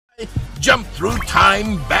Jump through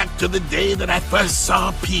time back to the day that I first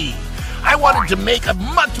saw P. I wanted to make a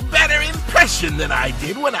much better impression than I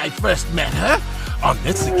did when I first met her. On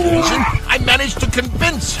this occasion, I managed to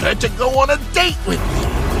convince her to go on a date with me,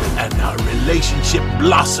 and our relationship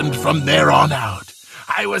blossomed from there on out.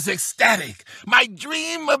 I was ecstatic. My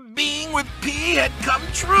dream of being with P had come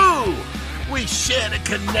true. We shared a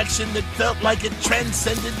connection that felt like it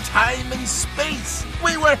transcended time and space.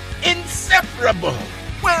 We were inseparable.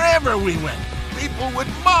 Wherever we went, people would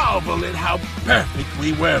marvel at how perfect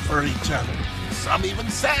we were for each other. Some even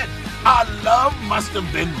said our love must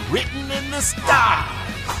have been written in the stars.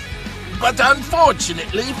 But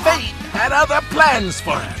unfortunately, fate had other plans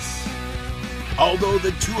for us. Although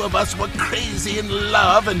the two of us were crazy in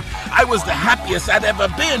love and I was the happiest I'd ever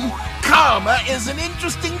been, karma is an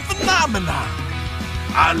interesting phenomenon.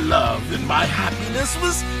 Our love and my happiness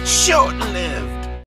was short-lived.